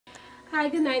Hi,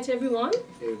 good night, everyone.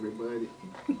 Hey, everybody.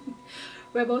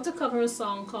 We're about to cover a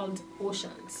song called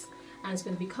Oceans, and it's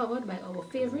going to be covered by our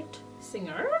favorite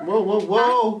singer. Whoa, whoa,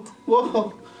 whoa,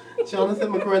 whoa.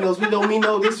 Jonathan McReynolds, we don't mean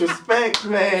no disrespect,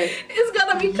 man. It's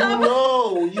going to be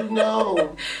covered. You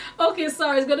know. Okay,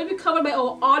 sorry. It's going to be covered by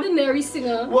our ordinary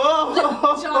singer, Whoa.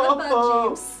 Jonathan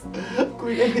James.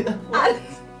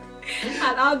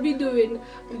 And I'll be doing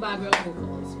background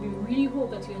vocals. We really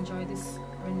hope that you enjoy this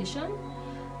rendition,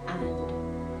 and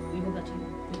we hope that you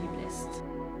will be blessed.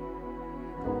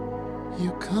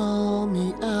 You call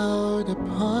me out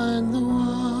upon the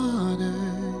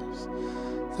waters,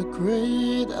 the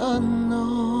great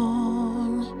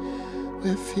unknown,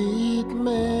 where feet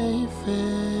may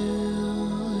fail,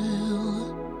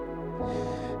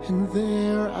 and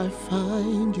there I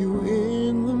find you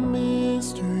in the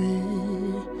mystery,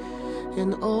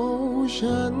 in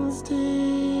oceans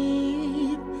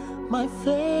deep. My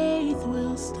faith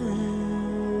will stand,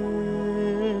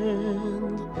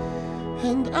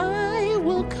 and I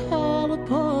will call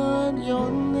upon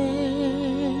your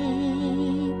name,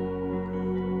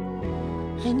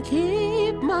 and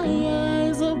keep my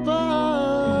eyes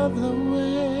above the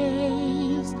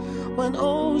waves. When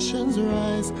oceans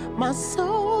rise, my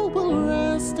soul will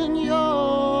rest in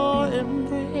your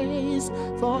embrace,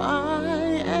 for I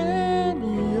am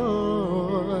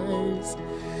yours,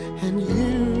 and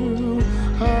you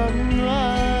are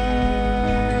mine.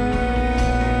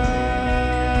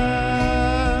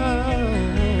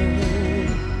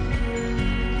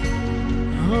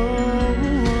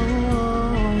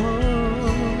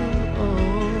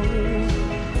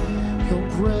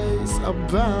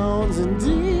 Abounds in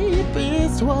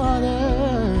deepest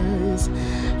waters.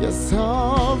 Your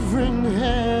sovereign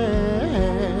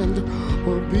hand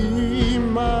will be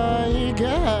my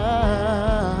guide.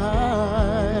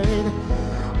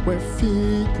 Where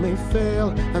feet may fail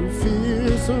and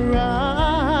fear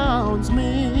surrounds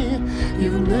me,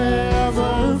 you've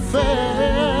never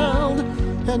failed,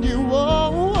 and you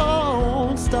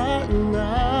won't start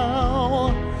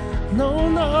now. No,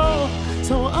 no.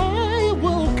 So I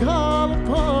will call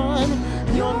upon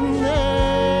your name,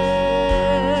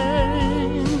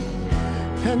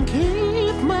 and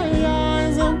keep my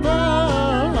eyes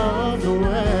above the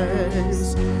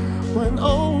waves. When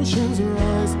oceans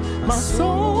rise, my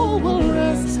soul will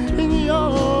rest in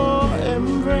your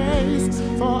embrace,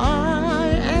 for I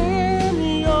am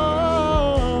yours.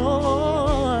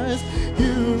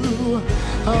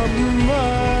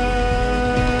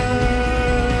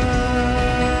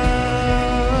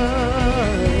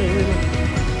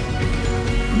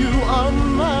 You are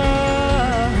mine.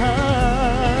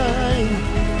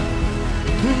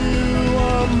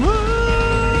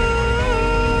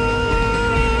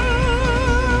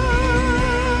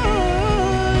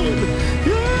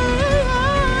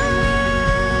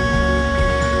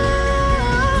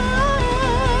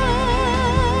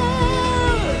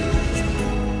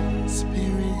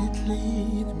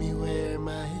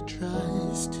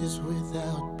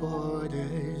 Without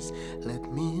borders, let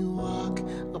me walk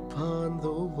upon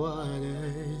the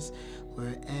waters,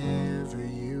 wherever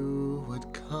you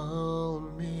would call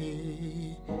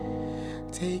me.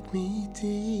 Take me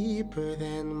deeper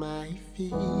than my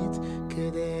feet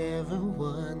could ever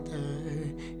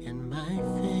wander, and my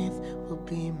faith will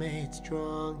be made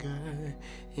stronger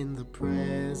in the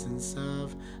presence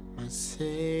of my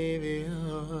Savior.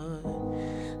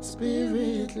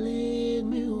 Spirit, lead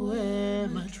me where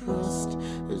my trust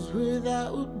is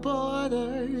without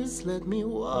borders. Let me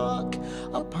walk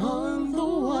upon the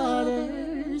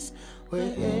waters,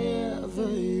 wherever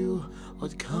you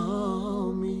would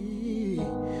call me.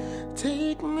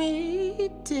 Take me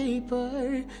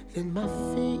deeper than my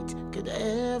feet could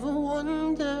ever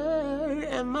wander,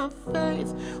 and my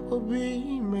faith will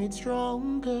be made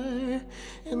stronger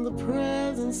in the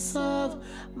presence of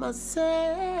my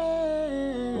Savior.